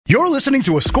You're listening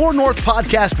to a Score North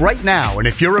podcast right now, and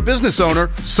if you're a business owner,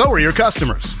 so are your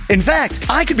customers. In fact,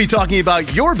 I could be talking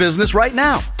about your business right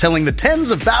now, telling the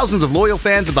tens of thousands of loyal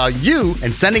fans about you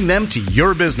and sending them to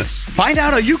your business. Find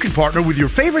out how you can partner with your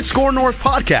favorite Score North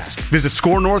podcast. Visit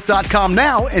scorenorth.com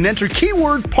now and enter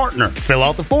keyword partner. Fill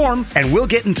out the form, and we'll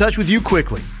get in touch with you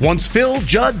quickly. Once Phil,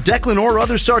 Judd, Declan, or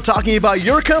others start talking about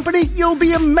your company, you'll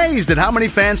be amazed at how many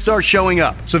fans start showing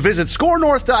up. So visit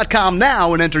scorenorth.com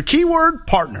now and enter keyword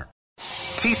partner.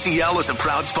 TCL is a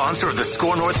proud sponsor of the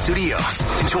Score North Studios.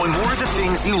 Enjoy more of the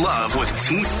things you love with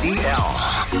TCL.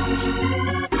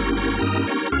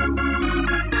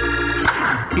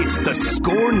 It's the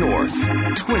Score North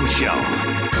Twin Show.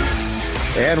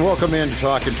 And welcome in to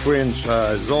Talking Twins,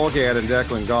 Zulgad and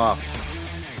Declan Goff.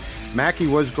 Mackey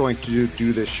was going to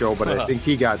do this show, but I think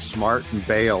he got smart and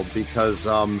bailed because,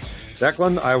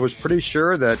 Declan, I was pretty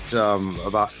sure that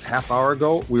about half hour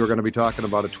ago we were going to be talking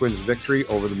about a Twins victory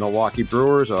over the Milwaukee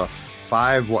Brewers, a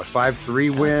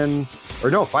 5-3 win, or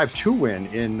no, 5-2 win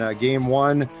in Game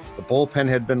 1. The bullpen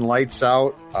had been lights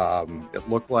out. It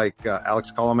looked like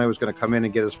Alex Colomé was going to come in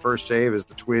and get his first save as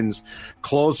the Twins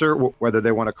closer, whether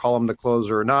they want to call him the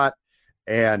closer or not.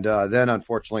 And then,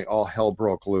 unfortunately, all hell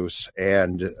broke loose.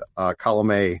 And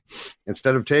Colomé,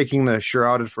 instead of taking the sure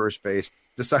out at first base,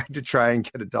 decided to try and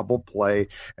get a double play.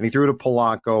 And he threw to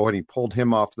Polanco, and he pulled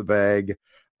him off the bag.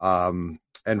 And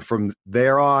from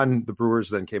there on, the Brewers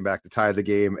then came back to tie the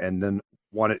game and then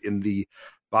won it in the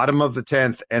bottom of the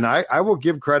 10th. And I will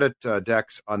give credit,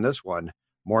 Dex, on this one.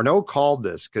 Morneau called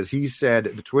this because he said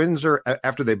the Twins are,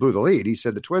 after they blew the lead, he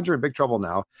said the Twins are in big trouble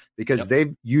now because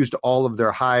they've used all of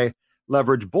their high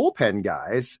leverage bullpen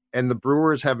guys, and the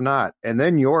Brewers have not. And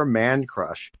then your man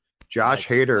crush, Josh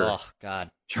Hader. Oh, God.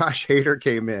 Josh Hader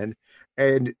came in,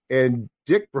 and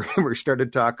Dick Bremer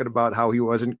started talking about how he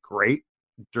wasn't great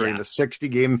during the 60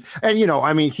 game. And,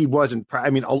 he wasn't.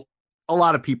 A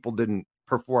lot of people didn't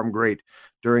perform great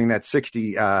during that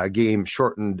 60 game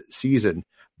shortened season.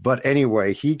 But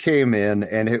anyway, he came in,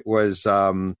 and it was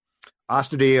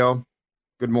Astudillo,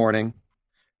 good morning.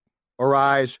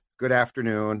 Arise, good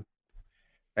afternoon.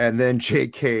 And then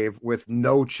Jake Cave with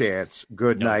no chance,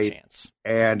 good night. Chance.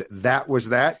 And that was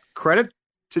that. Credit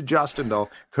to Justin, though,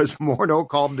 because Morneau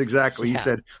called it exactly. He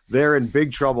said they're in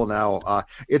big trouble now.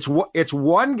 It's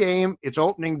one game. It's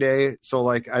opening day, so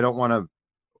I don't want to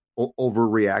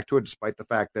overreact to it, despite the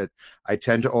fact that I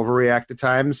tend to overreact at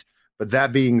times. But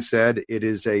that being said,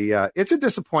 it's a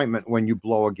disappointment when you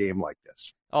blow a game like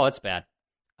this. Oh, it's bad.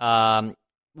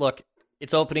 Look,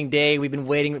 it's opening day. We've been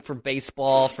waiting for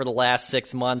baseball for the last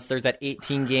 6 months. There's that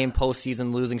 18-game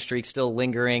postseason losing streak still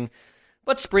lingering.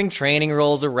 But spring training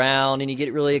rolls around, and you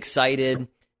get really excited.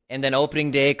 And then opening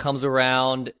day comes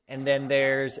around, and then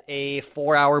there's a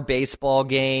 4-hour baseball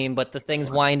game, but the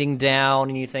thing's winding down,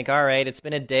 and you think, all right, it's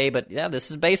been a day, but yeah, this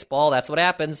is baseball. That's what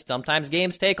happens. Sometimes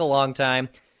games take a long time.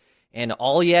 And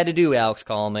all you had to do, Alex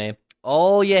Colomé,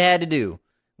 all you had to do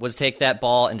was take that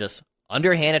ball and just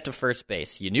underhand it to first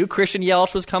base. You knew Christian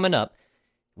Yelich was coming up,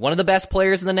 one of the best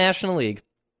players in the National League.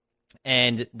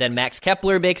 And then Max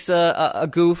Kepler makes a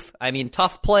goof.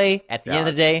 Tough play at the end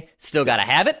of the day. Still got to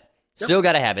have it. Still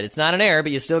got to have it. It's not an error,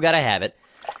 but you still got to have it.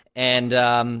 And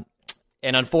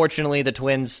unfortunately, the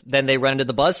Twins, then they run into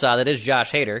the buzzsaw that is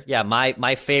Josh Hader. Yeah,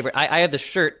 my favorite. I have this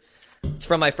shirt. It's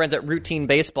from my friends at Routine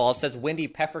Baseball. It says, Windy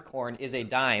Peppercorn is a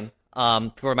dime,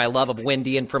 for my love of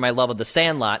Windy and for my love of the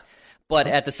Sandlot. But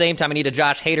at the same time, I need a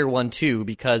Josh Hader one, too,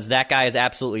 because that guy is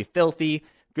absolutely filthy.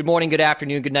 Good morning, good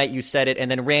afternoon, good night, you said it. And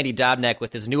then Randy Dobnak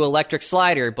with his new electric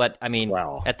slider. But,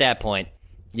 At that point,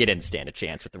 you didn't stand a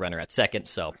chance with the runner at second.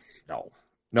 So, no.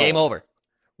 Game over.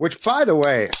 Which, by the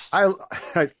way,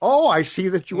 I see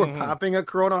that you were popping a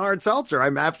Corona hard seltzer.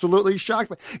 I'm absolutely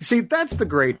shocked. See, that's the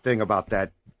great thing about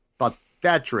that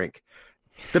drink.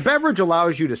 The beverage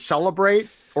allows you to celebrate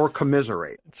or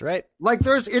commiserate. That's right.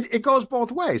 It goes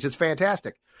both ways. It's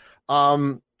fantastic.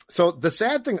 So the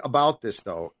sad thing about this,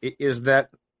 though, is that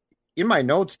in my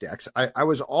notes, Dex, I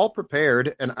was all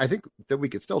prepared, and I think that we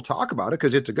could still talk about it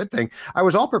because it's a good thing. I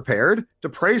was all prepared to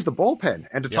praise the bullpen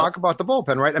and to talk about the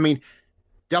bullpen, right?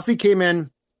 Duffy came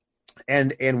in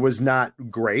and was not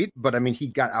great, but he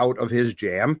got out of his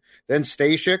jam. Then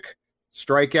Stashik,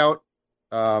 strikeout,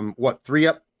 3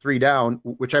 up, 3 down,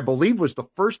 which I believe was the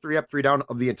first 3 up, 3 down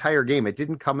of the entire game. It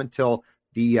didn't come until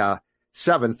the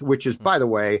 7th, which is, by the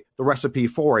way, the recipe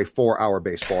for a 4-hour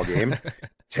baseball game.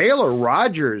 Taylor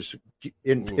Rogers,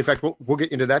 in fact, we'll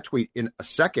get into that tweet in a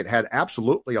second, had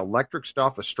absolutely electric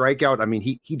stuff, a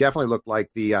strikeout. He definitely looked like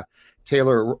the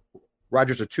Taylor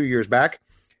Rogers of 2 years back.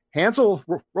 Hansel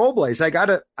Robles, I got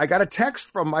a text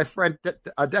from my friend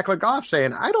Declan Goff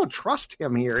saying, I don't trust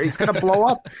him here. He's going to blow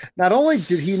up. Not only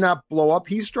did he not blow up,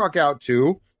 he struck out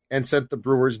 2 and sent the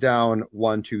Brewers down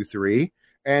 1-2-3.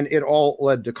 And it all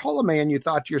led to Colomé, and you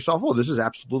thought to yourself, oh, this is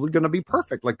absolutely going to be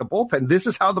perfect. Like the bullpen, this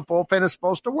is how the bullpen is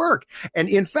supposed to work. And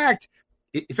in fact,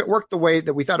 if it worked the way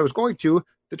that we thought it was going to,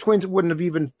 the Twins wouldn't have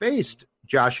even faced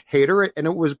Josh Hader, and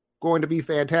it was going to be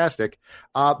fantastic.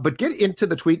 But get into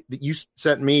the tweet that you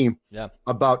sent me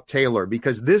about Taylor,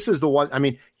 because this is the one. I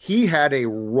mean, he had a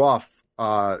rough,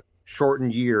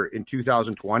 shortened year in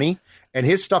 2020, and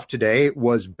his stuff today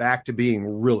was back to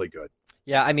being really good.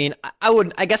 Yeah, I mean,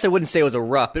 I guess I wouldn't say it was a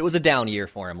rough, but it was a down year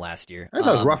for him last year. I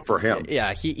thought it was rough for him.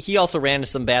 Yeah, he also ran into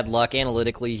some bad luck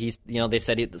analytically. They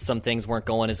said some things weren't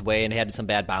going his way and he had some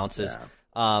bad bounces.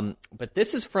 Yeah. But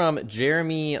this is from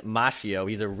Jeremy Macchio.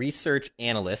 He's a research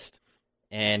analyst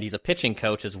and he's a pitching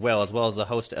coach as well as the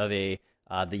host of the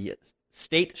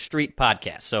State Street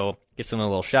podcast. So gets him a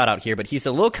little shout out here. But he's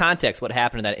a little context what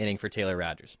happened in that inning for Taylor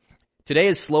Rogers. Today,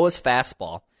 his slowest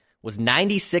fastball was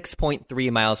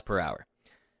 96.3 miles per hour.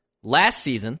 Last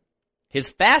season, his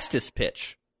fastest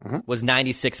pitch was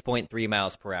 96.3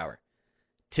 miles per hour.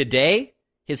 Today,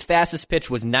 his fastest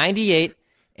pitch was 98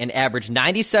 and averaged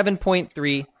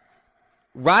 97.3.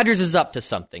 Rogers is up to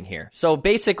something here. So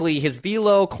basically, his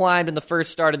velo climbed in the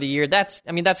first start of the year. That's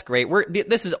great.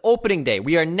 This is opening day.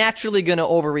 We are naturally going to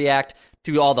overreact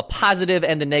to all the positive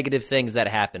and the negative things that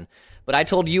happen. But I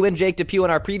told you and Jake DePew on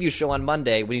our preview show on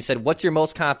Monday when he said, what's your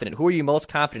most confident? Who are you most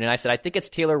confident? And I said, I think it's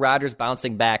Taylor Rogers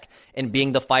bouncing back and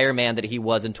being the fireman that he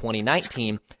was in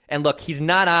 2019. And look, he's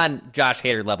not on Josh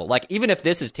Hader level. Like, even if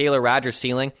this is Taylor Rogers'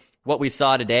 ceiling, what we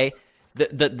saw today,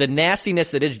 the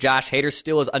nastiness that is Josh Hader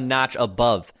still is a notch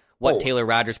above what Taylor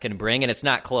Rogers can bring, and it's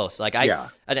not close. Like and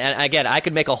again, I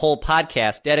could make a whole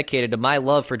podcast dedicated to my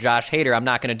love for Josh Hader. I'm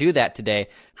not going to do that today.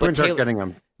 Twins aren't getting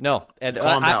him. No, and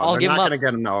I'll give him up. They're not going to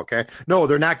get him now, okay? No,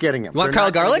 they're not getting him. You want Kyle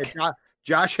Garlick?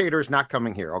 Josh Hader's not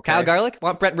coming here, okay? Kyle Garlick?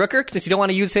 Want Brent Rooker? Since you don't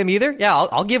want to use him either? Yeah,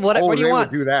 I'll give what do you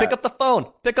want? Do that. Pick up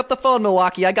the phone,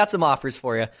 Milwaukee. I got some offers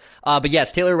for you. But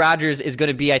yes, Taylor Rogers is going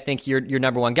to be, I think, your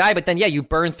number one guy. But then, you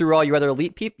burn through all your other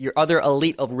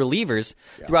elite of relievers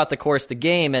throughout the course of the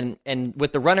game. And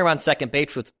with the runner on second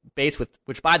base,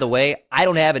 which, by the way, I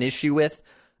don't have an issue with.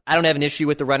 I don't have an issue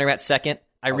with the runner at second.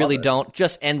 I really don't.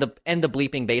 Just end the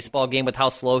bleeping baseball game with how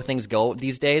slow things go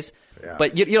these days. Yeah.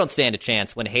 But you don't stand a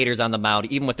chance when Hader's on the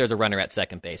mound, even if there's a runner at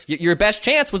second base. Your best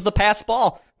chance was the pass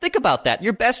ball. Think about that.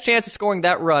 Your best chance of scoring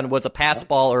that run was a pass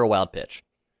ball or a wild pitch.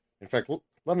 In fact,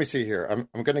 let me see here. I'm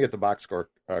going to get the box score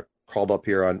called up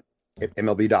here on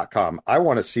MLB.com. I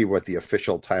want to see what the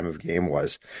official time of game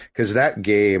was, because that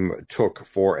game took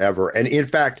forever. And in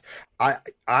fact,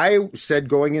 I said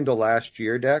going into last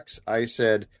year, Dex, I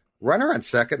said, runner on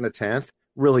second in the 10th,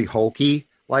 really hokey.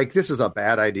 Like, this is a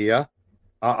bad idea.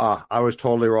 I was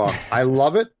totally wrong. I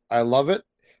love it.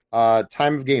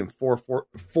 Time of game,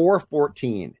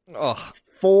 4:14. Oh.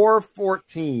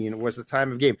 4:14 was the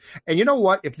time of game. And you know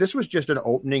what? If this was just an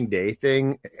opening day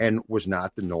thing and was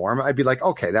not the norm, I'd be like,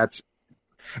 okay,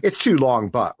 it's too long,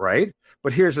 but right.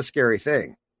 But here's the scary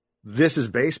thing. This is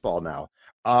baseball now.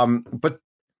 But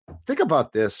think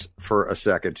about this for a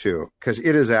second, too, because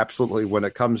it is absolutely, when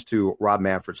it comes to Rob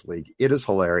Manfred's league, it is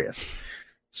hilarious.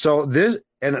 So this,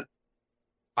 and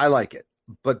I like it,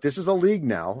 but this is a league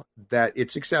now that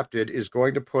it's accepted is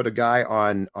going to put a guy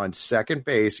on second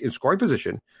base in scoring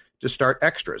position to start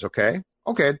extras. Okay,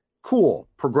 cool.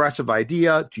 Progressive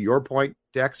idea. To your point,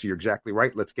 Dex, you're exactly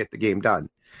right. Let's get the game done.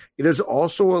 It is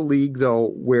also a league,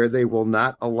 though, where they will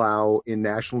not allow in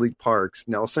National League parks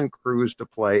Nelson Cruz to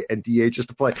play and DHs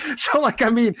to play. So,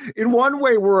 in one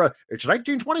way, it's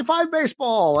 1925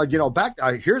 baseball.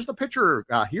 Here's the pitcher.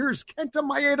 Here's Kenta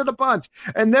Maeda to bunt.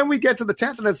 And then we get to the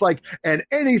 10th, and it's like, and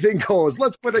anything goes.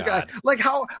 Let's put a guy. Like,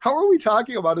 how are we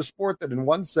talking about a sport that in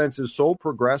one sense is so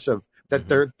progressive that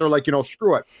they're like,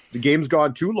 screw it. The game's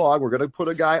gone too long. We're going to put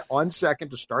a guy on second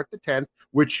to start the 10th,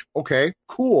 which, okay,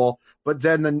 cool. But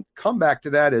then the comeback to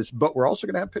that is, but we're also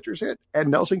going to have pitchers hit, and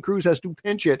Nelson Cruz has to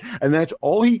pinch it, and that's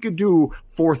all he could do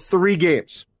for 3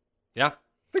 games. Yeah.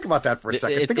 Think about that for a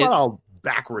second. Think about how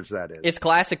backwards that is. It's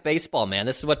classic baseball, man.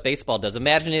 This is what baseball does.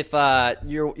 Imagine if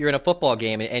you're in a football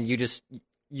game and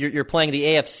you're playing the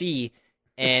AFC,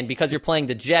 and because you're playing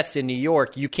the Jets in New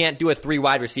York, you can't do a 3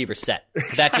 wide receiver set.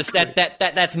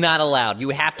 That's not allowed. You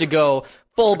have to go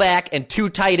fullback and 2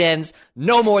 tight ends,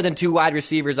 no more than 2 wide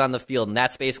receivers on the field, and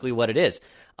that's basically what it is.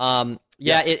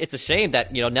 Yeah, it's a shame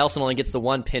that Nelson only gets the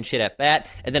one pinch hit at bat,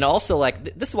 and then also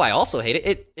this is why I also hate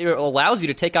it. It allows you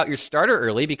to take out your starter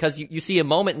early because you see a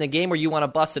moment in the game where you want to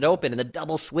bust it open and the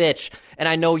double switch. And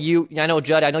I know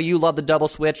Judd, I know you love the double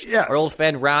switch. Yes. Our old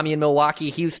friend Rami in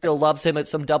Milwaukee, he still loves him at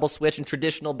some double switch and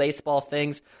traditional baseball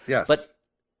things. Yes, but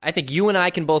I think you and I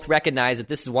can both recognize that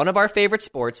this is one of our favorite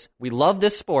sports. We love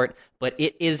this sport, but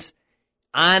it is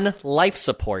on life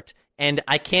support, and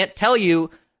I can't tell you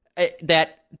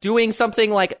that doing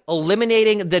something like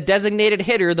eliminating the designated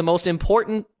hitter, the most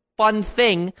important, fun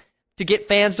thing to get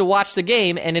fans to watch the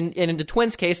game, and in the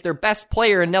Twins' case, their best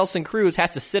player, Nelson Cruz,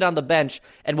 has to sit on the bench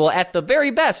and will, at the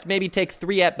very best, maybe take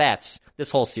 3 at-bats this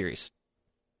whole series.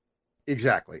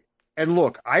 Exactly. And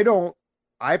look,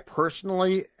 I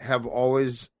personally have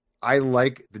always, I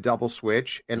like the double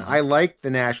switch, and I like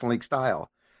the National League style.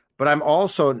 But I'm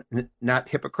also not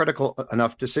hypocritical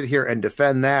enough to sit here and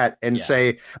defend that and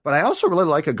say, but I also really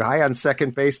like a guy on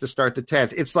second base to start the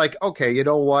 10th. It's like, okay, you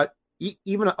know what?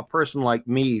 Even a person like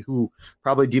me who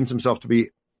probably deems himself to be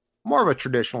more of a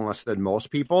traditionalist than most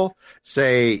people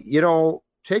say,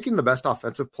 taking the best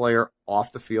offensive player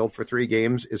off the field for 3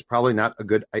 games is probably not a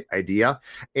good idea.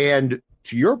 And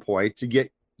to your point, to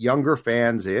get younger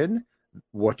fans in,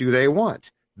 what do they want?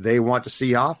 They want to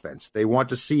see offense. They want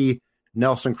to see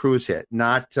Nelson Cruz hit,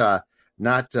 not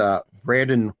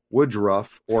Brandon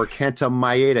Woodruff or Kenta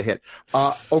Maeda hit.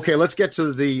 Okay, let's get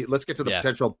to the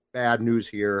potential bad news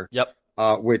here. Yep.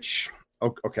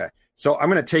 Okay. So I'm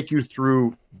going to take you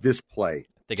through this play.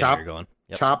 I think I know where you're going.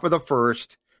 Yep. Top of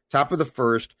the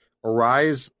first.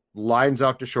 Arise lines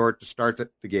out to short to start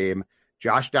the game.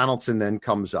 Josh Donaldson then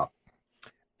comes up,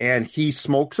 and he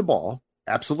smokes a ball.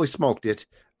 Absolutely smoked it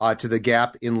to the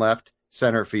gap in left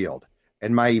center field.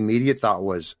 And my immediate thought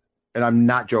was, and I'm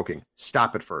not joking,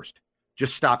 stop it first.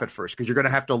 Just stop it first, because you're going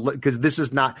to have to, because this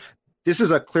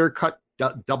is a clear-cut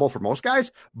double for most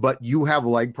guys, but you have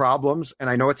leg problems. And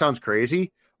I know it sounds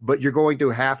crazy, but you're going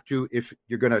to have to, if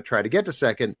you're going to try to get to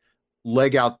second,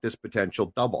 leg out this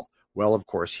potential double. Well, of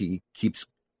course, he keeps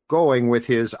going with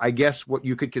his, I guess, what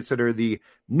you could consider the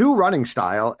new running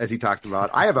style, as he talked about.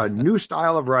 I have a new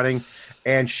style of running.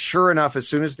 And sure enough, as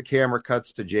soon as the camera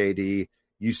cuts to JD,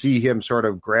 you see him sort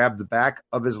of grab the back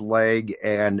of his leg,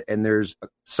 and there's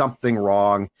something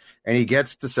wrong, and he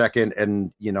gets to second,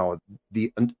 and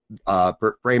the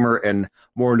Bramer and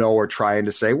Morneau are trying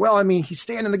to say, well, I mean, he's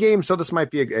staying in the game, so this might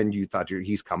be and you thought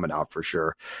he's coming out for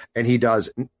sure, and he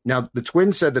does. Now the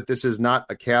Twins said that this is not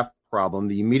a calf problem.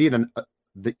 The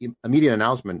immediate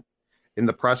announcement in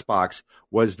the press box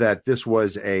was that this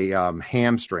was a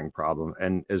hamstring problem,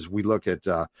 and as we look at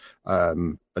a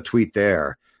tweet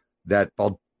there, that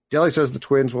Baldelli says the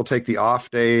Twins will take the off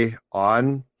day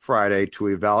on Friday to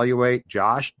evaluate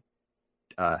Josh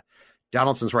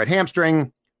Donaldson's right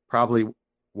hamstring. Probably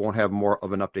won't have more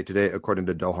of an update today, according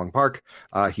to Do Hong Park.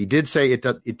 He did say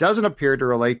it doesn't appear to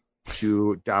relate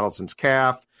to Donaldson's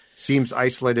calf. Seems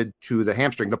isolated to the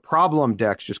hamstring. The problem,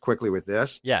 Dex, just quickly with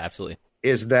this, absolutely,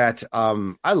 is that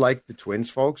I like the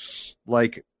Twins folks.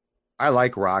 Like, I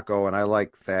like Rocco, and I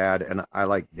like Thad, and I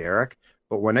like Derek.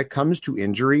 But when it comes to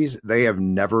injuries, they have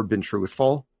never been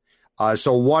truthful.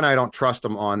 So one, I don't trust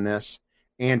them on this.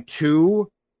 And two,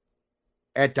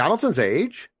 at Donaldson's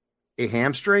age, a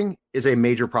hamstring is a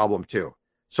major problem too.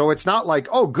 So it's not like,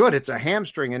 oh, good, it's a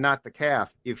hamstring and not the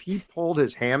calf. If he pulled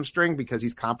his hamstring because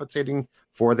he's compensating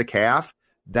for the calf,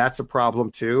 that's a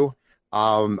problem too.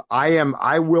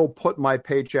 I will put my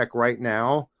paycheck right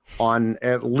now on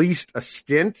at least a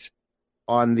stint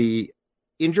on the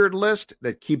injured list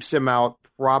that keeps him out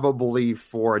probably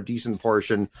for a decent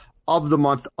portion of the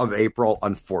month of April,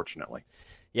 unfortunately.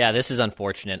 Yeah, this is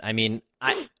unfortunate. I mean,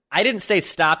 I didn't say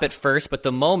stop at first, but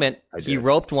the moment he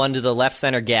roped one to the left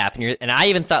center gap, and I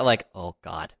even thought like, oh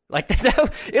God, like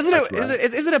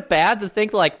isn't it bad to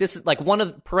think like this is like one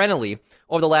of perennially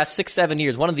over the last 6-7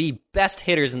 years, one of the best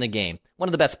hitters in the game, one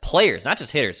of the best players, not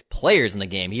just hitters, players in the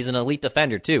game. He's an elite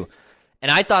defender too. And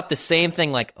I thought the same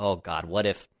thing, like, oh God, what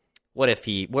if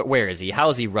where is he?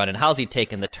 How's he running? How's he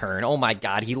taking the turn? Oh my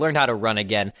God, he learned how to run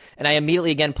again. And I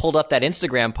immediately again pulled up that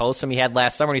Instagram post from he had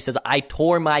last summer, and he says, I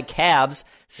tore my calves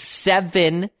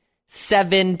seven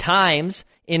times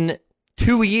in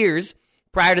 2 years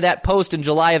prior to that post in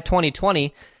July of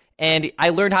 2020. And I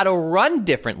learned how to run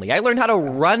differently.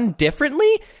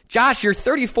 Josh, you're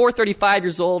 34, 35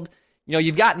 years old. You know,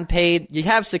 you've gotten paid, you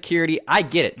have security, I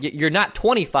get it. You're not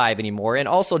 25 anymore. And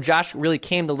also, Josh really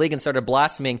came to the league and started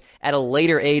blossoming at a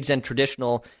later age than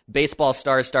traditional baseball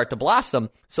stars start to blossom.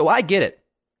 So I get it.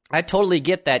 I totally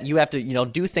get that you have to,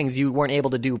 do things you weren't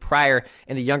able to do prior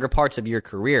in the younger parts of your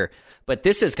career. But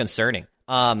this is concerning.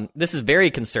 This is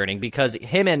very concerning because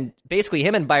him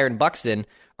and Byron Buxton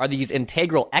are these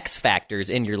integral X factors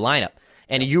in your lineup.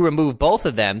 And you remove both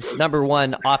of them, number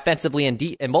one, offensively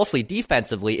and mostly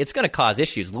defensively, it's going to cause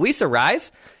issues. Luis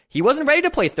Arraez, he wasn't ready to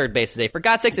play third base today. For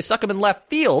God's sakes, they stuck him in left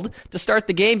field to start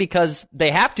the game because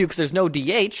they have to because there's no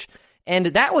DH. And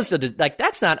that was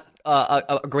that's not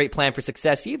a great plan for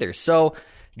success either. So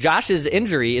Josh's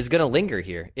injury is going to linger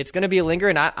here. It's going to be a linger,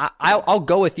 and I'll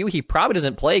go with you. He probably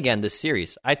doesn't play again this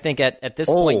series. I think at this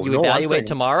point you evaluate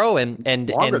tomorrow and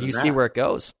you see where it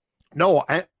goes. No,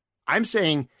 I'm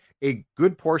saying a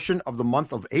good portion of the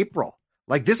month of April.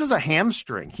 Like, this is a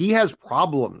hamstring. He has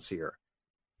problems here.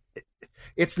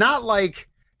 It's not like,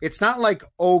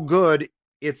 oh, good,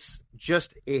 it's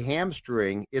just a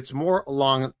hamstring. It's more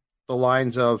along the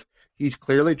lines of he's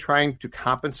clearly trying to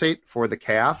compensate for the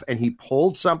calf and he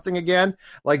pulled something again.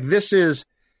 Like, this is,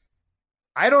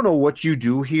 I don't know what you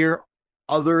do here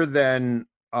other than,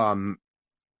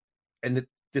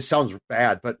 this sounds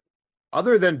bad, but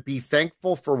other than be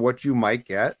thankful for what you might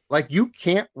get. Like, you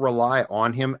can't rely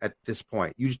on him at this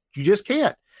point. You just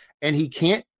can't. And he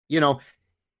can't,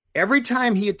 every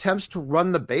time he attempts to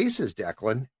run the bases,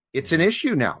 Declan, it's an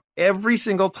issue now. Every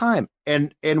single time.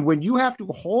 And when you have to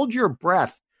hold your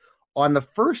breath on the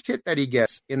first hit that he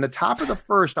gets in the top of the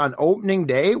first on opening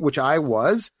day, which I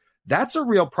was, that's a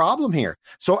real problem here.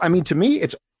 So, I mean, to me,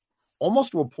 it's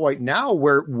almost to a point now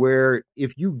where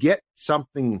if you get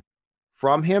something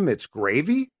from him, it's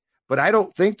gravy, but I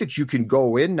don't think that you can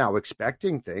go in now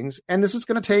expecting things. And this is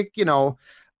going to take,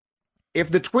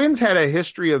 if the Twins had a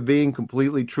history of being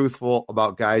completely truthful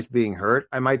about guys being hurt,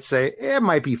 I might say it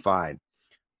might be fine,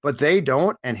 but they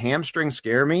don't. And hamstrings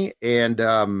scare me.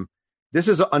 And this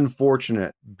is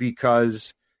unfortunate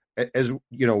because, as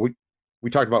you know, we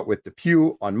talked about with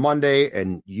DePuy on Monday,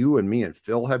 and you and me and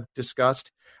Phil have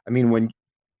discussed. I mean,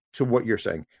 to what you're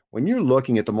saying, when you're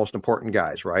looking at the most important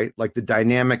guys, right? Like the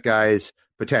dynamic guys,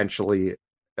 potentially,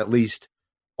 at least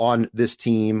on this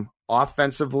team,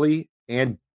 offensively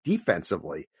and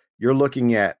defensively, you're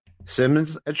looking at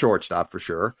Simmons at shortstop for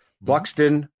sure,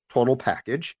 Buxton, total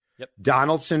package,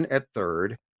 Donaldson at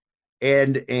third.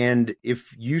 And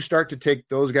if you start to take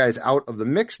those guys out of the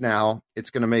mix now, it's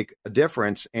going to make a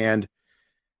difference. And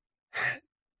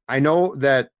I know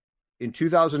that in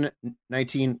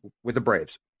 2019 with the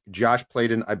Braves, Josh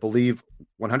played in, I believe,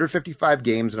 155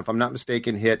 games, and if I'm not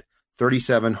mistaken, hit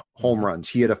 37 home runs.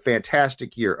 He had a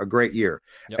fantastic year, a great year,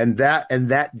 and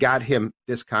that got him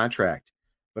this contract.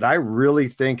 But I really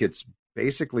think it's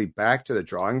basically back to the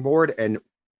drawing board, and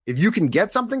if you can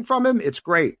get something from him, it's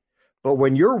great. But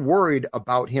when you're worried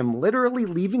about him literally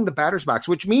leaving the batter's box,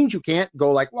 which means you can't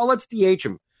go like, well, let's DH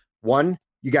him. One,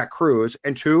 you got Cruz,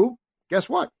 and two, guess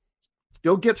what?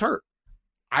 Still gets hurt.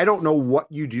 I don't know what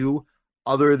you do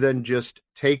other than just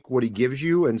take what he gives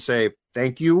you and say,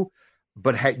 thank you.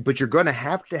 But you're going to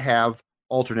have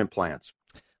alternate plans.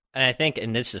 And I think,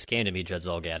 and this just came to me, Judd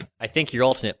Zulgad, I think your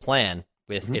alternate plan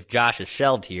with if Josh is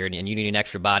shelved here and you need an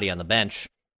extra body on the bench,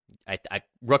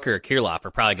 Rooker or Kirilloff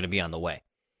are probably going to be on the way.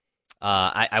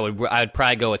 I would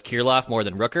probably go with Kirilloff more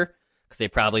than Rooker. Because they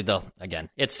probably, again,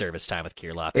 it's service time with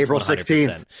Kirilloff. April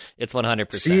 16th. It's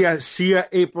 100%. See ya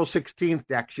April 16th,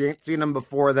 Dex. You ain't seen them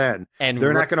before then. And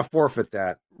they're not going to forfeit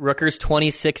that. Rooker's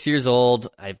 26 years old.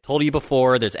 I've told you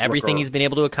before, there's everything he's been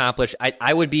able to accomplish.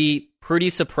 I would be pretty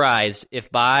surprised if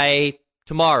by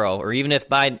tomorrow, or even if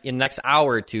in the next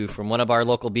hour or two from one of our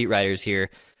local beat writers here,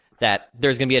 that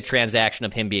there's going to be a transaction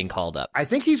of him being called up. I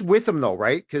think he's with him, though,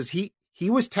 right? Because he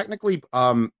was technically...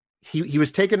 He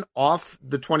was taken off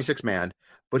the 26-man,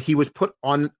 but he was put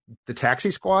on the taxi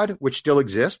squad, which still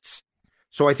exists.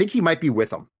 So I think he might be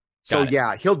with them. So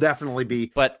yeah, he'll definitely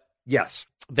be. But yes,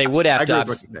 they would have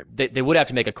to. They would have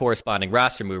to make a corresponding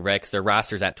roster move, right? Because their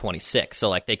roster's at 26, so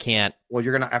like they can't. Well,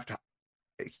 you're going to have to.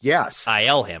 Yes,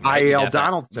 IL him. Right? IL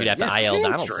Donaldson. You'd have to IL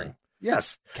Donaldson.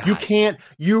 Yes,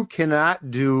 you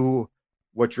cannot do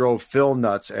what drove Phil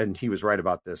nuts, and he was right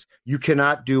about this. You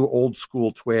cannot do old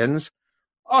school Twins.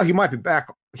 Oh, he might be back.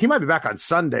 He might be back on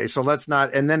Sunday. So let's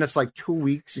not. And then it's like 2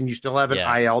 weeks and you still haven't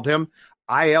IL'd him.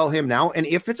 IL him now. And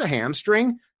if it's a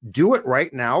hamstring, do it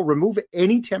right now. Remove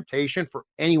any temptation for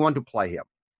anyone to play him.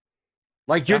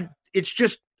 Like it's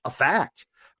just a fact.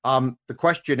 The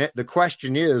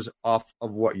question is off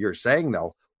of what you're saying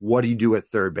though. What do you do at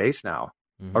third base now?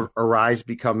 Arraez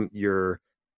become your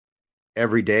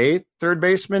everyday third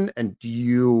baseman, and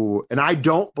I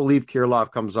don't believe Kirilloff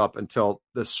comes up until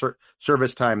the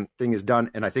service time thing is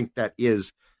done, and I think that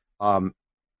is April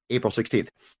 16th.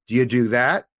 Do you do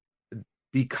that?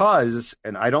 Because,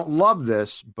 and I don't love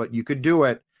this, but you could do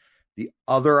it. The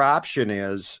other option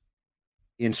is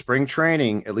in spring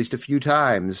training, at least a few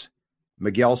times,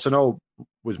 Miguel Sano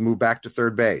was moved back to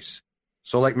third base.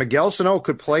 So like Miguel Sano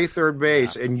could play third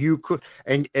base, and you could,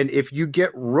 and if you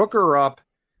get Rooker up,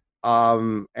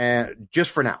 and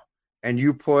just for now, and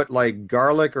you put like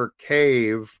Garlick or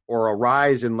Cave or a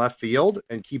Rise in left field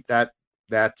and keep that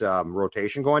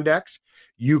rotation going, Dex,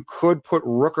 you could put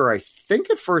Rooker, I think,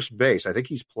 at first base. I think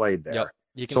he's played there.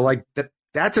 Yep. So like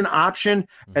that's an option.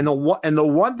 And the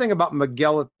one thing about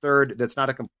Miguel at third that's not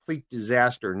a complete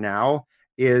disaster now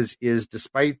is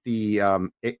despite the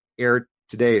air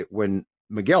today when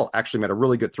Miguel actually made a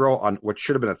really good throw on what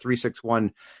should have been a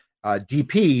 3-6-1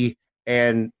 DP,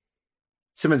 and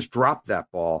Simmons dropped that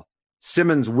ball.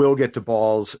 Simmons will get to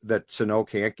balls that Sano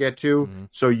can't get to. Mm-hmm.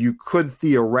 So you could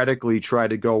theoretically try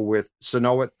to go with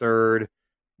Sano at third,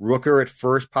 Rooker at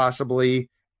first possibly,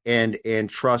 and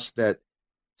trust that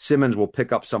Simmons will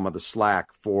pick up some of the slack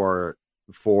for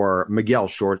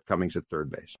Miguel's shortcomings at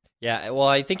third base. Yeah, well,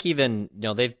 I think even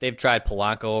they've tried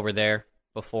Polanco over there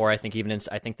before. I think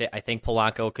I think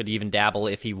Polanco could even dabble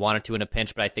if he wanted to in a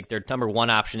pinch, but I think their number one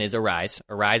option is Arise.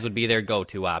 Arise would be their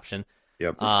go-to option.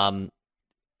 Yep.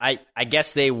 I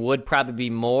guess they would probably be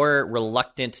more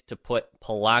reluctant to put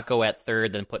Polanco at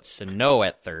third than put Sano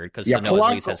at third, because Sano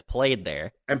at least has played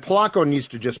there. And Polanco needs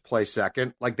to just play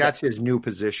second. Like, that's his new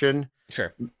position.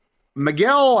 Sure.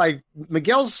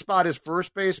 Miguel's spot is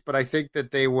first base, but I think that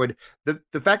they would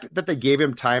the fact that they gave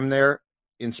him time there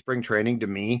in spring training to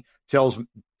me tells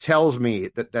me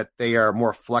that they are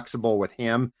more flexible with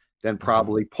him than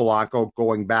probably Polanco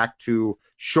going back to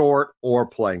short or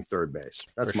playing third base.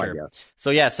 That's my guess.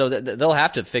 So they'll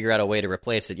have to figure out a way to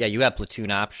replace it. Yeah, you have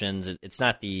platoon options. It's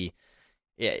not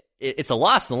it's a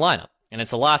loss in the lineup, and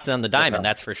it's a loss on the diamond,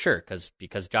 that's for sure,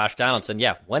 because Josh Donaldson,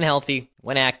 when healthy,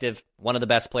 when active, one of the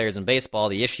best players in baseball.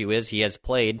 The issue is he has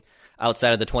played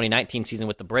outside of the 2019 season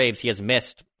with the Braves. He has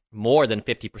missed more than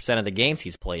 50% of the games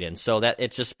he's played in. So that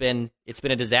it's been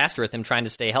a disaster with him trying to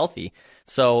stay healthy.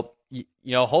 So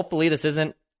hopefully this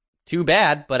isn't too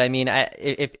bad, but I mean,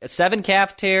 if 7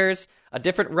 calf tears, a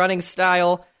different running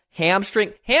style,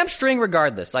 hamstring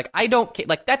regardless, like I don't care,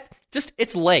 like that, just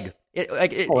it's leg.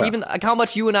 Even like how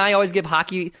much you and I always give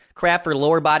hockey crap for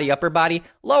lower body, upper body.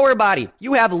 Lower body,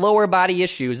 you have lower body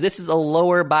issues. This is a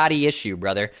lower body issue,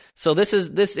 brother. So this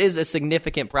is a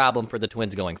significant problem for the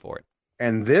Twins going forward.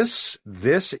 And this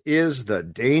is the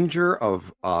danger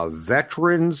of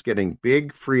veterans getting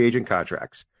big free agent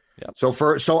contracts.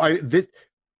 Yep.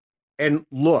 And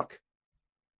look,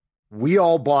 we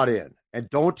all bought in, and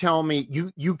don't tell me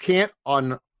you can't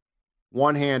on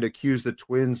one hand accuse the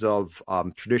Twins of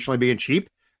traditionally being cheap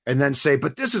and then say,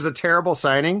 but this is a terrible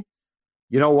signing.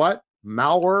 You know what?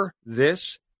 Malware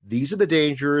these are the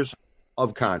dangers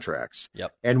of contracts.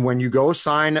 Yep. And when you go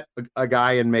sign a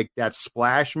guy and make that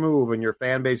splash move and your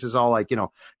fan base is all like,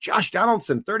 Josh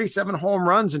Donaldson, 37 home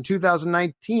runs in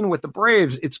 2019 with the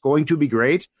Braves, it's going to be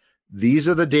great. These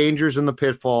are the dangers and the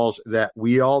pitfalls that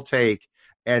we all take.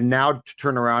 And now to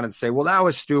turn around and say, well, that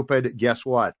was stupid. Guess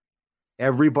what?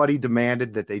 Everybody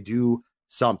demanded that they do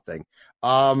something.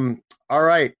 All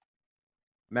right.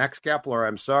 Max Kepler,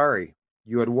 I'm sorry.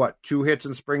 You had 2 hits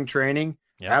in spring training?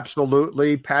 Yep.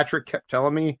 Absolutely. Patrick kept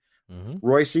telling me,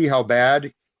 Royce, how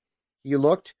bad he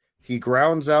looked. He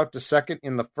grounds out to second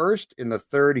in the first. In the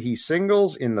third, he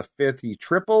singles. In the fifth, he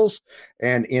triples.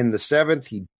 And in the seventh,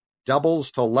 he doubles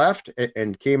to left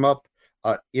and came up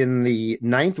in the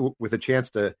ninth with a chance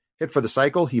to hit for the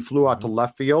cycle. He flew out to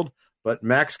left field. But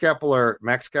Max Kepler,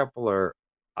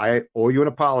 I owe you an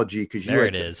apology because you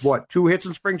had 2 hits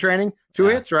in spring training? 2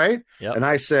 hits, right? Yep. And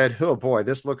I said, oh, boy,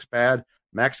 this looks bad.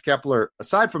 Max Kepler,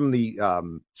 aside from the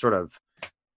sort of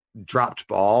dropped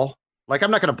ball, like,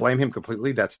 I'm not going to blame him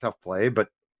completely. That's a tough play, but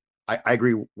I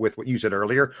agree with what you said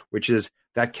earlier, which is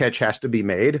that catch has to be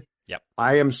made. Yep.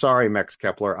 I am sorry, Max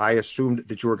Kepler. I assumed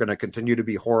that you were going to continue to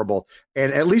be horrible,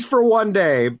 and at least for one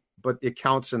day, but it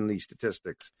counts in the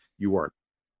statistics. You weren't.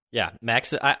 Yeah,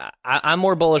 Max, I'm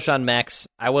more bullish on Max.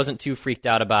 I wasn't too freaked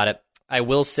out about it. I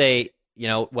will say,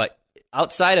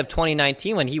 outside of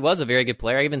 2019, when he was a very good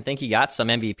player, I even think he got some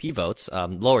MVP votes,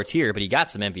 lower tier, but he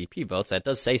got some MVP votes. That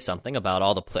does say something about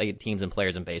all the teams and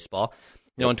players in baseball.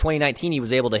 In 2019, he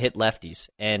was able to hit lefties.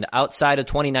 And outside of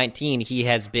 2019, he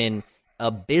has been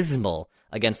abysmal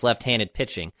against left-handed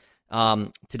pitching.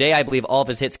 Today, I believe all of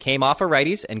his hits came off of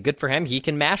righties, and good for him. He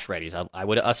can mash righties. I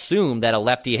would assume that a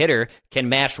lefty hitter can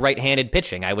mash right-handed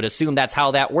pitching. I would assume that's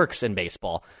how that works in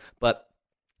baseball. But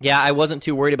yeah, I wasn't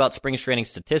too worried about spring training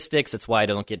statistics. That's why I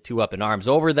don't get too up in arms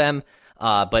over them.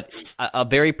 But a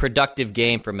very productive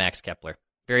game for Max Kepler.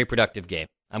 Very productive game.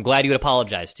 I'm glad you would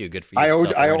apologize, too. Good for you.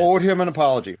 I owed him an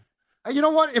apology. You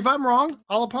know what? If I'm wrong,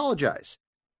 I'll apologize.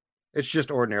 It's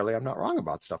just ordinarily I'm not wrong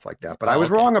about stuff like that. But I was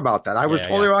wrong about that. I was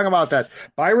totally wrong about that.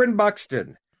 Byron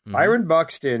Buxton. Mm-hmm. Byron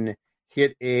Buxton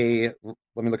hit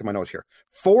let me look at my notes here,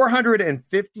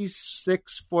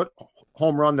 456-foot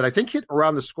home run that I think hit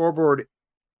around the scoreboard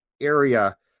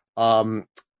area.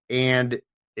 And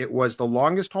it was the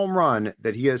longest home run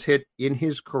that he has hit in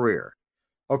his career.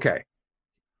 Okay.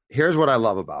 Here's what I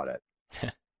love about it.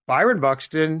 Byron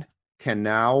Buxton can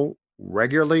now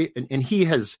regularly, and he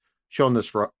has shown this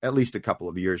for at least a couple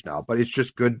of years now, but it's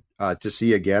just good to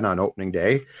see again on opening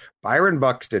day. Byron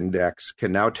Buxton, Dex,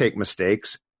 can now take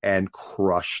mistakes and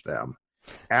crush them.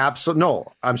 Absolutely.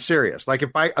 No, I'm serious. Like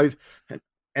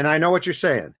and I know what you're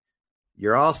saying.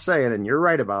 You're all saying, and you're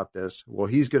right about this, well,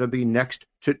 he's going to be next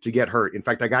to get hurt. In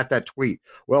fact, I got that tweet.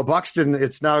 Well, Buxton,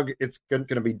 it's going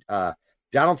to be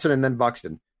Donaldson and then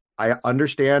Buxton. I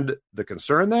understand the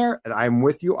concern there, and I'm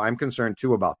with you. I'm concerned,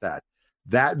 too, about that.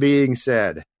 That being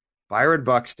said, Byron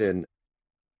Buxton,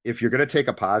 if you're going to take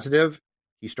a positive,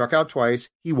 he struck out twice.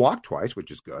 He walked twice,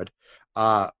 which is good.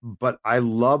 But I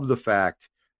love the fact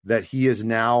that he is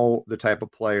now the type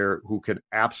of player who can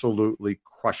absolutely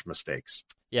crush mistakes.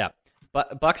 Yeah.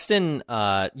 But Buxton,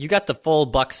 you got the full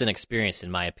Buxton experience,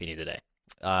 in my opinion, today.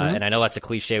 And I know that's a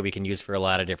cliche we can use for a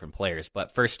lot of different players.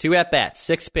 But first 2 at-bats,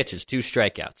 6 pitches, 2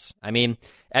 strikeouts. I mean,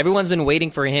 everyone's been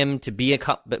waiting for him to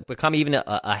become even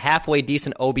a halfway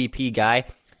decent OBP guy.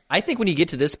 I think when you get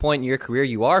to this point in your career,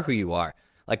 you are who you are.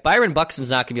 Like, Byron Buxton's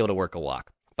not going to be able to work a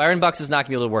walk. Byron Buxton's not going to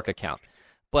be able to work a count.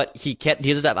 But he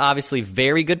does have obviously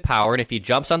very good power, and if he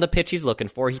jumps on the pitch he's looking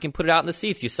for, he can put it out in the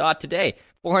seats. You saw it today.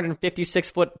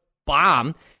 456-foot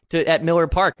bomb at Miller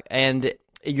Park. And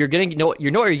you know what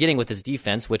you're getting with his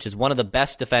defense, which is one of the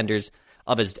best defenders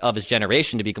of his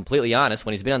generation, to be completely honest.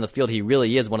 When he's been on the field, he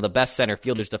really is one of the best center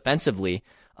fielders defensively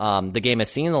the game has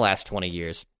seen in the last 20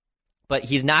 years. But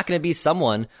he's not going to be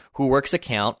someone who works a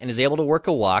count and is able to work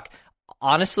a walk.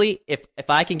 Honestly, if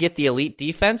I can get the elite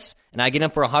defense and I get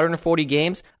him for 140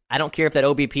 games, I don't care if that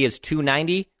OBP is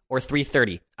 290 or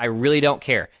 330. I really don't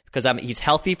care, because he's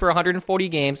healthy for 140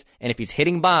 games, and if he's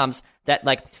hitting bombs, that's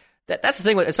the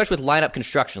thing, especially with lineup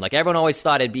construction. Like, everyone always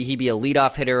thought he'd be a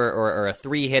leadoff hitter or a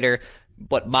 3 hitter.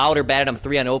 But Molitor batted him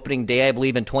 3 on opening day, I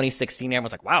believe, in 2016.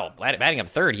 Everyone's like, wow, batting him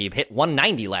 3rd. He hit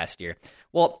 190 last year.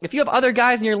 Well, if you have other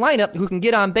guys in your lineup who can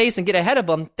get on base and get ahead of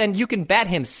him, then you can bat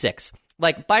him 6.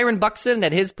 Like Byron Buxton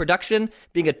at his production,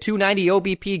 being a 290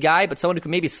 OBP guy, but someone who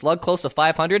can maybe slug close to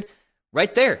 500,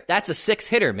 right there, that's a 6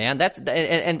 hitter, man. That's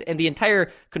and the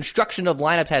entire construction of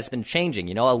lineups has been changing.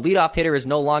 You know, a leadoff hitter is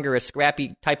no longer a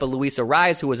scrappy type of Luis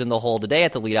Arraez who was in the hole today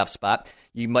at the leadoff spot.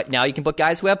 Now you can put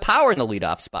guys who have power in the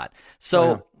leadoff spot.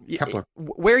 So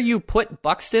where you put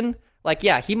Buxton, like,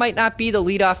 yeah, he might not be the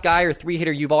leadoff guy or 3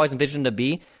 hitter you've always envisioned to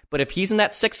be, but if he's in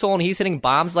that 6 hole and he's hitting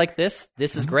bombs like this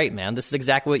is great, man. This is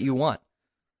exactly what you want.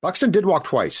 Buxton did walk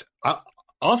twice.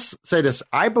 I'll say this.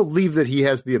 I believe that he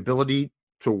has the ability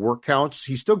to work counts.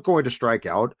 He's still going to strike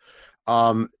out.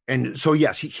 And so,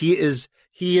 yes, he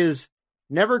is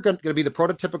never going to be the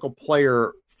prototypical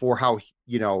player for how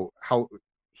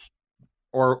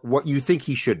or what you think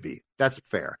he should be. That's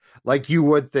fair. Like, you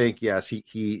would think, yes,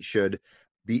 he should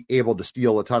be able to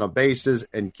steal a ton of bases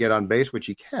and get on base, which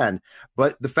he can.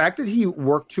 But the fact that he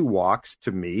worked 2 walks,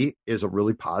 to me, is a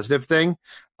really positive thing.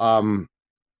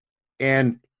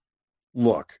 And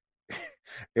look,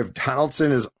 if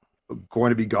Donaldson is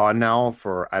going to be gone now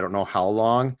for I don't know how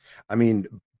long, I mean,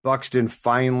 Buxton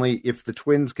finally, if the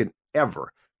Twins can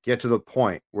ever get to the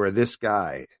point where this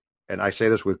guy, and I say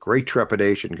this with great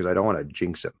trepidation because I don't want to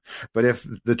jinx him, but if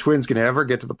the Twins can ever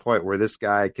get to the point where this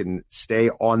guy can stay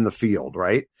on the field,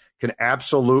 right, can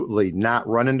absolutely not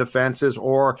run into fences,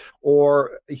 or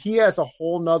he has a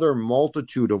whole nother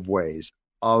multitude of ways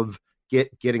of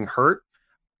getting hurt,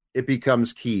 it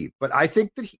becomes key. But I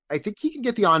think he can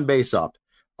get the on base up,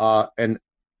 and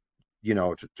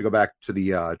to go back to the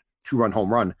 2-run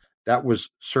home run, that was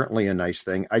certainly a nice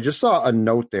thing. I just saw a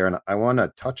note there, and I want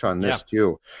to touch on this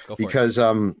too, because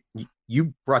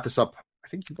you brought this up. I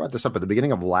think you brought this up at the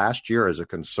beginning of last year as a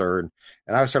concern,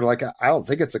 and I was sort of like, I don't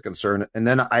think it's a concern. And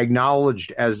then I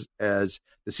acknowledged as the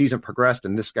season progressed,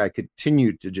 and this guy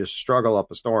continued to just struggle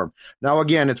up a storm. Now,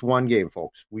 again, it's one game,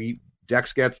 folks.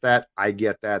 Dex gets that. I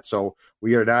get that. So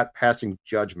we are not passing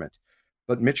judgment.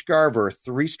 But Mitch Garver,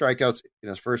 3 strikeouts in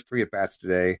his first 3 at-bats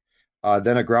today,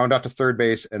 then a ground out to third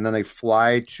base, and then a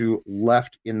fly to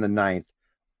left in the 9th.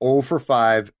 0 for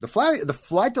 5. The fly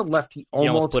to left, he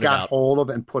almost got hold of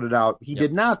and put it out. He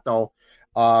did not, though.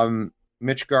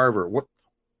 Mitch Garver,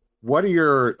 what do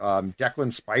your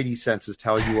Declan Spidey senses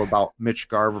tell you about Mitch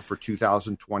Garver for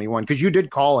 2021? Because you did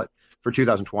call it for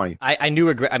 2020. I knew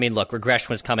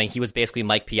regression was coming. He was basically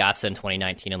Mike Piazza in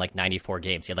 2019 in like 94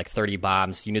 games. He had like 30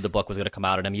 bombs. You knew the book was going to come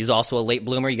out at him. He was also a late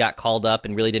bloomer. He got called up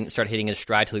and really didn't start hitting his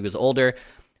stride till he was older.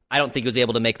 I don't think he was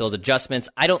able to make those adjustments.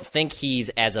 I don't think he's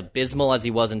as abysmal as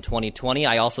he was in 2020.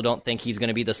 I also don't think he's going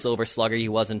to be the silver slugger he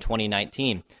was in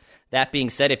 2019. That being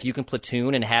said, if you can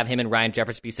platoon and have him and Ryan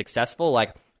Jeffers be successful,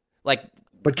 like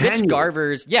but can Mitch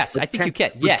Garver's, yes, I think you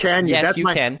can. Yes, yes, you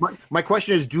can. My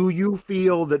question is, do you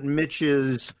feel that Mitch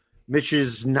is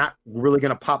not really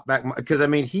going to pop back? Because I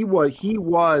mean, he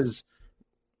was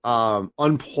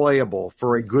unplayable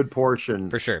for a good portion,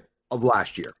 for sure, of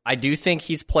last year. I do think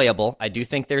he's playable. I do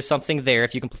think there's something there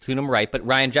if you can platoon him right. But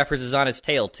Ryan Jeffers is on his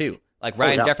tail too. Like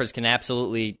Ryan Jeffers can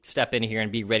absolutely step in here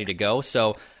and be ready to go.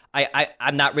 So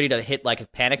I'm not ready to hit like a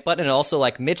panic button. And also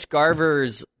like Mitch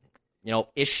Garver's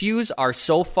issues are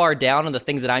so far down on the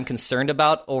things that I'm concerned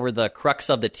about over the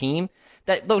crux of the team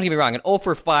that, don't get me wrong, an 0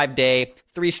 for 5 day,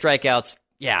 3 strikeouts,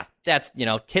 yeah, that's,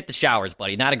 hit the showers,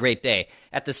 buddy. Not a great day.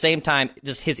 At the same time,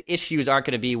 just his issues aren't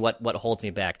going to be what holds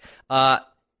me back.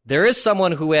 There is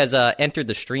someone who has entered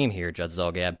the stream here, Judd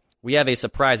Zulgad. We have a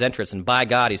surprise entrance, and by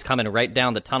God, he's coming right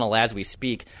down the tunnel as we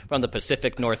speak from the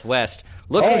Pacific Northwest.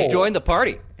 Look who's joined the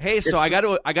party. Hey, so I got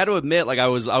to admit, like I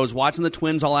was watching the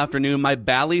Twins all afternoon. My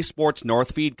Bally Sports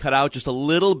North feed cut out just a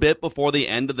little bit before the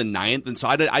end of the 9th, and so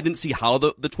I didn't see how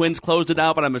the Twins closed it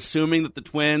out. But I'm assuming that the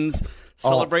Twins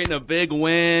celebrating a big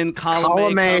win.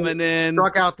 Colome coming in,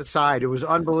 struck out the side. It was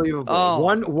unbelievable.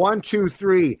 1, 2,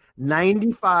 3,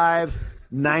 95.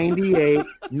 98,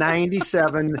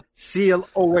 97, seal.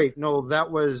 Oh, wait. No,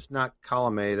 that was not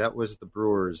Colome. That was the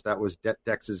Brewers. That was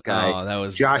Dex's guy. Oh, that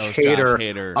was Josh Hader.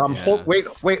 Yeah.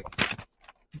 Wait.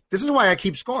 This is why I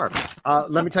keep score.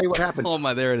 Let me tell you what happened. Oh,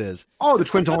 my, there it is. Oh, the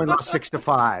Twins only lost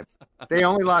 6-5. They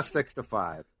only lost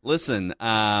 6-5. Listen,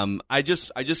 I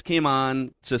just came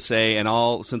on to say,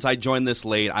 and since I joined this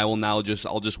late, I'll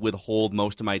just withhold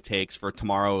most of my takes for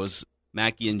tomorrow's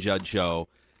Mackey and Judd show.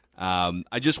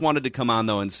 I just wanted to come on,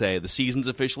 though, and say the season's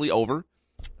officially over.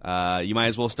 You might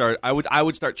as well start. I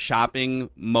would start shopping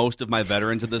most of my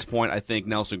veterans at this point. I think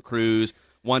Nelson Cruz.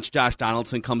 Once Josh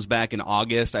Donaldson comes back in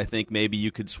August, I think maybe you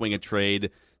could swing a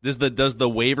trade. Does the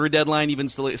waiver deadline even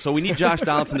still? So we need Josh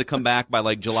Donaldson to come back by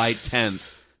like July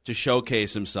 10th to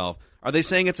showcase himself. Are they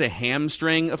saying it's a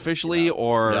hamstring officially,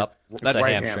 or yep. That's a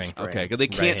hamstring? Okay, because they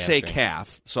can't say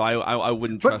calf, so I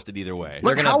wouldn't trust it either way.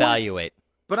 They're going to evaluate.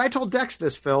 But I told Dex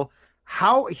this, Phil.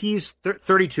 How he's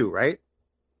 32, right?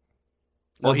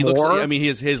 Well, he looks. I mean,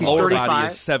 his lower 35? Body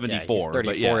is 74.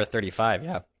 Yeah, he's 34 or 35.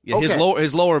 Yeah. Yeah, okay.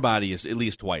 His lower body is at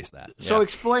least twice that. So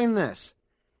explain this.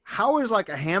 How is like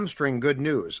a hamstring good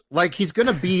news? Like he's going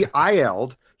to be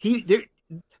IL'd.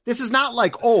 This is not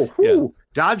like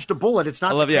dodged a bullet. It's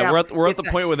not. I love. Yeah, we're at the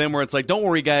point with him where it's like, don't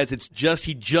worry, guys. It's just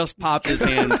he just popped his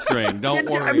hamstring. Don't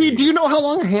worry. I mean, do you know how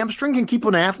long a hamstring can keep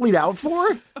an athlete out for?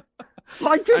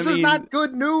 Like, this is not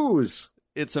good news.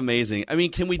 It's amazing. I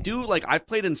mean, can we do, like, I've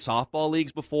played in softball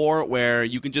leagues before where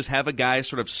you can just have a guy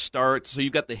sort of start. So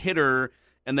you've got the hitter,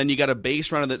 and then you got a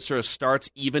base runner that sort of starts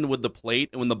even with the plate,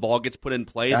 and when the ball gets put in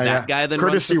play, that guy then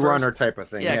courtesy runs runner type of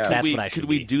thing. Yeah, could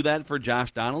we do that for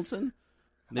Josh Donaldson?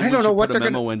 Maybe I don't know what they're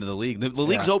going to into the league. The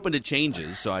league's open to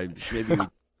changes, so I don't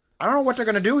know what they're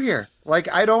going to do here. Like,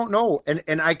 I don't know.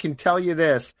 And I can tell you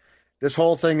this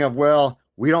whole thing of, well,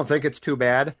 we don't think it's too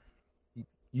bad.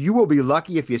 You will be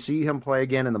lucky if you see him play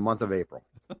again in the month of April.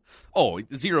 Oh,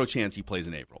 0 chance he plays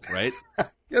in April, right? Yeah,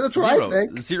 that's what I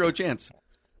think. 0 chance.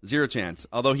 0 chance.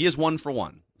 Although he is 1 for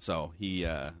 1. So he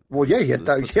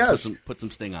put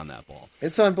some sting on that ball.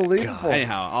 It's unbelievable. God.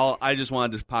 Anyhow, I just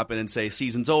wanted to pop in and say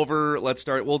season's over. Let's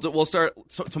start. We'll start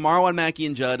tomorrow on Mackey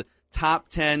and Judd. Top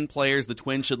 10 players the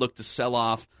Twins should look to sell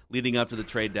off leading up to the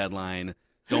trade deadline.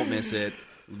 Don't miss it.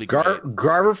 It'll be great.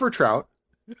 Garver for Trout.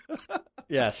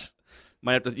 Yes.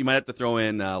 You might have to throw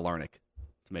in Larnick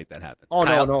to make that happen. Oh,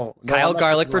 no. Kyle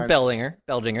Garlick for Bellinger.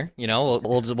 We'll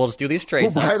just do these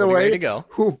trades. By the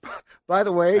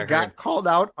way, got called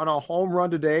out on a home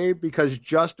run today because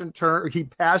he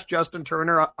passed Justin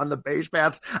Turner on the base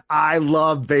paths. I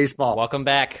love baseball. Welcome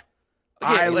back.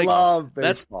 I love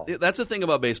baseball. That's the thing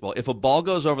about baseball. If a ball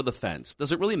goes over the fence,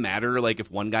 does it really matter? Like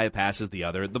if one guy passes the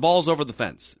other, the ball's over the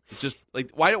fence. It's just like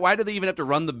why do they even have to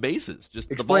run the bases? Just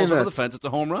the ball's over the fence. It's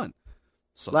a home run.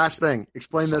 So last thing,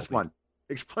 explain this one.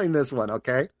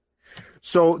 Okay?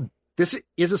 So this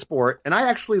is a sport, and I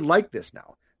actually like this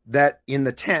now, that in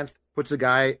the 10th puts a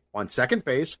guy on second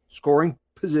base, scoring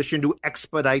position to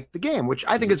expedite the game, which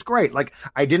I think is great. Like,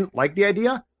 I didn't like the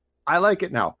idea. I like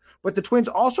it now. But the Twins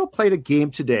also played a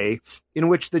game today in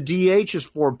which the DH is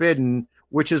forbidden,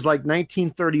 which is like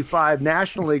 1935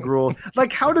 National League rule.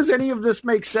 Like, how does any of this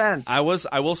make sense? I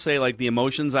will say, like, the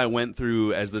emotions I went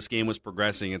through as this game was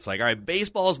progressing. It's like, all right,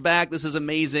 baseball's back. This is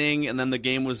amazing. And then the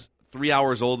game was 3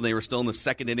 hours old, and they were still in the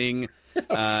second inning.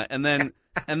 And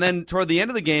then toward the end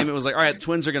of the game, it was like, all right, the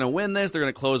Twins are going to win this. They're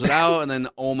going to close it out. And then,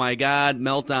 oh my God,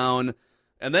 meltdown.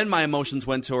 And then my emotions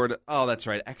went toward, oh, that's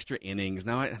right, extra innings.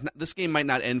 Now, this game might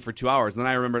not end for 2 hours. And then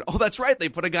I remembered, oh, that's right, they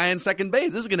put a guy in second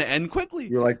base. This is going to end quickly.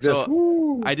 You're like this.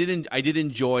 So I did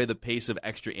enjoy the pace of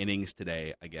extra innings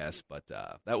today, I guess. But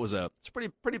that was it's a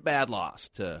pretty bad loss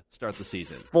to start the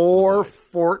season.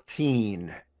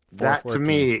 4:14. That, to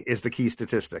me, is the key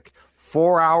statistic.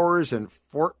 4 hours and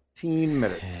 14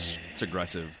 minutes. It's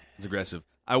aggressive.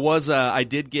 I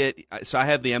did get, so I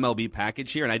have the MLB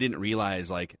package here, and I didn't realize,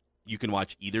 like, you can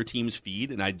watch either team's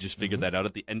feed, and I just figured that out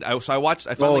at the end. I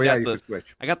finally got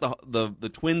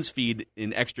the Twins feed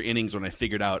in extra innings when I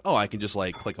figured out, I can just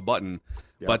like click a button.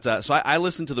 Yep. But so I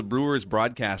listened to the Brewers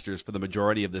broadcasters for the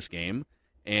majority of this game,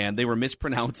 and they were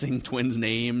mispronouncing Twins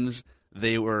names.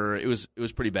 It was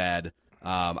pretty bad.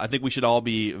 I think we should all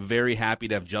be very happy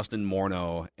to have Justin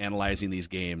Morneau analyzing these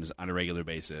games on a regular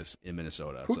basis in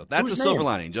Minnesota. So that's a silver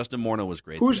lining. Justin Morneau was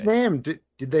great. Whose today. name did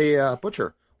they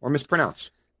butcher or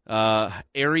mispronounce?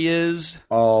 Arias.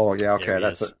 Oh yeah, okay.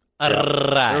 That's it.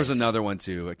 There was another one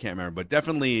too. I can't remember, but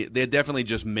they definitely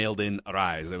just mailed in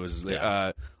Arias. It was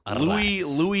Louis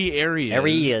Arias.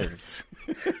 Arias.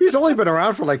 He's only been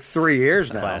around for like 3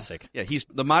 years now. Classic. Yeah, he's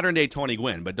the modern day Tony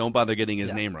Gwynn, but don't bother getting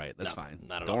his name right. That's fine.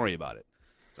 Don't worry about it.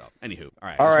 So, anywho, all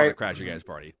right. I just want to crash your guys'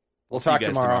 party. We'll talk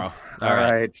tomorrow. All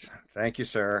right. Thank you,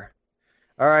 sir.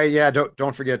 All right. Yeah.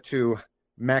 Don't forget to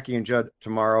Mackey and Judd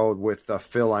tomorrow with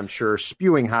Phil, I'm sure,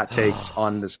 spewing hot takes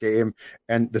on this game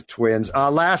and the Twins.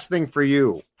 Last thing for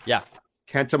you. Yeah.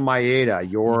 Kenta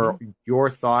Maeda, your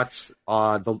thoughts.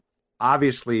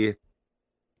 Obviously,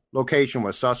 location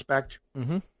was suspect.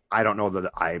 Mm-hmm. I don't know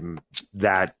that I'm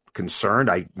that concerned.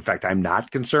 In fact, I'm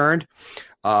not concerned.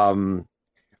 The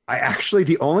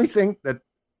only thing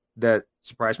that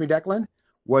surprised me, Declan,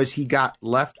 was he got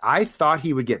left. I thought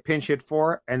he would get pinch hit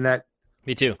for, and that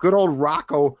me too. Good old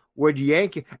Rocco would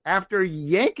after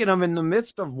yanking him in the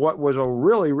midst of what was a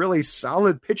really, really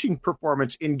solid pitching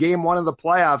performance in Game 1 of the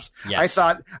playoffs. Yes.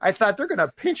 I thought they're going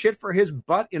to pinch hit for his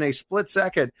butt in a split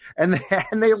second, and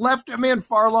they left him in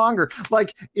far longer.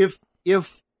 Like if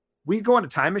we go on a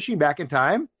time machine back in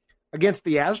time against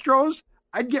the Astros,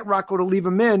 I'd get Rocco to leave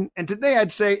him in, and today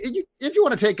I'd say, if you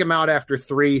want to take him out after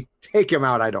 3, take him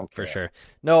out. I don't care. For sure.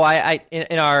 No,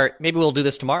 in our, maybe we'll do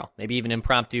this tomorrow. Maybe even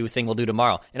impromptu thing we'll do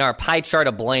tomorrow. In our pie chart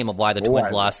of blame of why the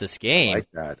Twins lost this game. I like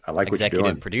that. I like executive what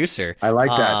you're doing. Producer. I like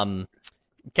that.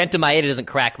 Kenta Maeda doesn't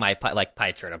crack my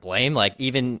pie chart of blame. Like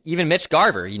even Mitch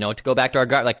Garver, to go back to our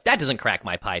Garver, like that doesn't crack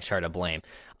my pie chart of blame.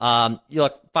 You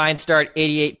look, fine start,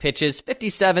 88 pitches,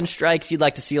 57 strikes. You'd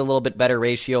like to see a little bit better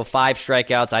ratio. 5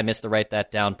 strikeouts. I missed the write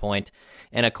that down point.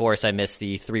 And of course, I missed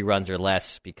the 3 runs or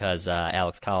less because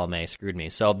Alex Colomé screwed me.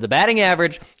 So the batting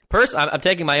average, I'm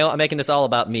taking my own. I'm making this all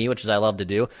about me, which is I love to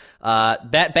do.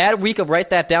 Bad week of write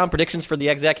that down predictions for the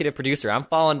executive producer. I'm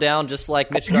falling down just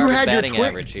like Mitch Garver's batting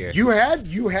average here. You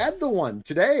had the one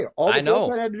today. All the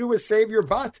bullpen had to do was save your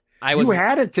butt. You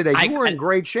had it today. You were in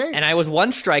great shape. And I was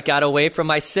 1 strikeout away from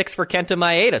my 6 for Kenta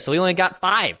Maeda, so we only got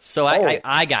 5. So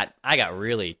I got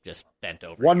really just bent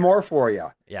over. One more for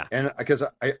you. Yeah. And because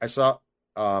I saw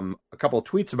a couple of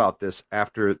tweets about this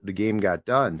after the game got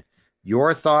done.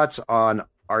 Your thoughts on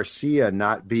Arcia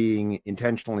not being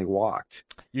intentionally walked?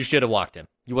 You should have walked him.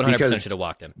 You 100% should have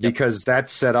walked him. Yep. Because that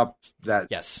set up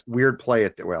that weird play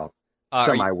at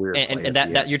semi-weird. And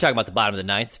that you're talking about the bottom of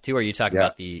the 9th too, or are you talking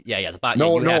about the bottom?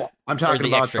 No, I'm talking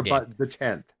about the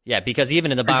 10th. Yeah, because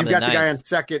even in the bottom of the 9th, you got the guy on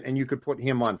second, and you could put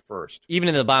him on first. Even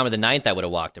in the bottom of the 9th, I would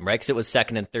have walked him, right? Because it was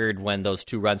second and third when those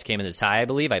 2 runs came in the tie. I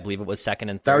believe it was second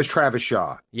and third. That was Travis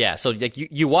Shaw. Yeah, so like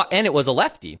you walk, and it was a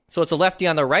lefty, so it's a lefty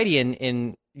on the righty,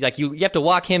 and like you have to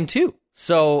walk him too.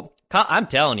 So I'm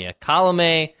telling you,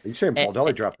 Colomé. You saying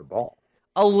Baldelli dropped the ball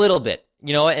a little bit?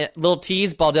 A little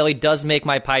tease, Baldelli does make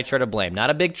my pie chart of blame.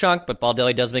 Not a big chunk, but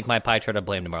Baldelli does make my pie chart of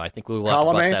blame tomorrow. I think we will have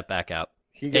to bust that back out.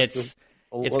 It's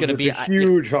going to be a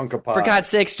huge hunk of pie. For God's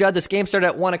sakes, Judd, this game started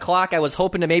at 1 o'clock. I was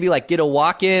hoping to maybe get a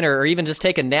walk in or even just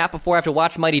take a nap before I have to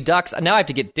watch Mighty Ducks. Now I have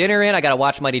to get dinner in. I got to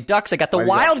watch Mighty Ducks. I got the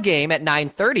Wild game at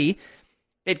 9:30.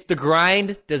 The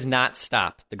grind does not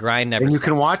stop. The grind never stops. And you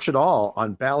can watch it all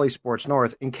on Bally Sports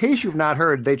North. In case you've not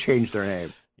heard, they changed their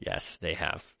name. Yes, they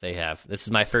have. This is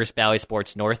my first Bally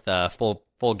Sports North full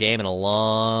full game in a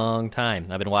long time.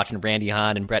 I've been watching Brandy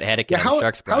Hahn and Brett Hedick on the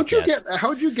Sharks broadcast.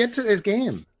 How'd you get to his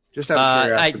game? Just out of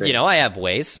curiosity. I have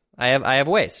ways. I have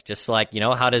ways. Just like,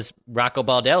 how does Rocco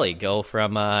Baldelli go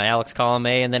from Alex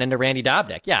Colomé and then into Randy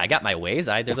Dobnak? Yeah, I got my ways.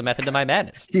 There's a method to my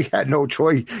madness. He had no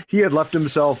choice. He had left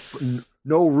himself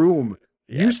no room.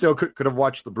 Yes. You still could have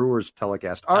watched the Brewers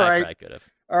telecast. All right. I could have.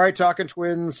 All right, Talking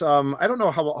Twins. I don't know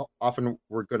how often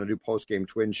we're going to do post-game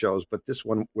Twin shows, but this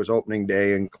one was opening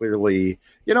day, and clearly,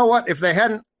 you know what? If they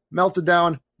hadn't melted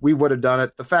down, we would have done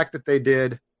it. The fact that they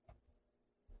did,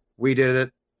 we did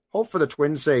it. Hope for the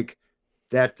Twins' sake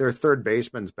that their third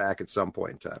baseman's back at some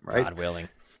point in time, right? God willing.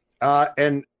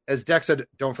 And as Deck said,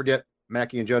 don't forget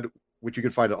Mackey and Judd, which you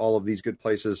can find at all of these good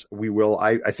places. We will,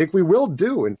 I think we will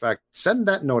do. In fact, send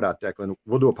that note out, Declan.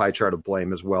 We'll do a pie chart of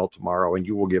blame as well tomorrow, and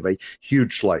you will give a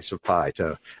huge slice of pie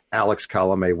to Alex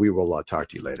Colomé. We will talk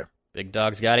to you later. Big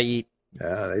dogs got to eat.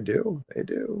 Yeah, they do. They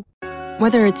do.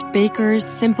 Whether it's Baker's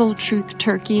Simple Truth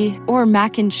Turkey or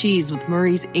mac and cheese with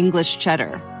Murray's English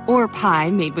Cheddar, or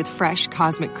pie made with fresh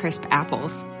Cosmic Crisp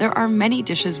apples, there are many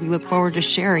dishes we look forward to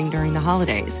sharing during the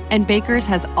holidays. And Baker's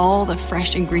has all the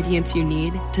fresh ingredients you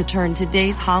need to turn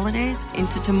today's holidays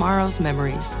into tomorrow's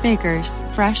memories. Baker's,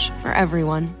 fresh for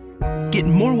everyone. Get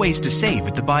more ways to save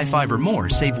at the Buy 5 or More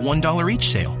Save $1 each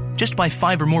sale. Just buy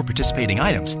 5 or more participating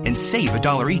items and save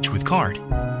 $1 each with card.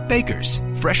 Baker's,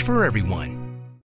 fresh for everyone.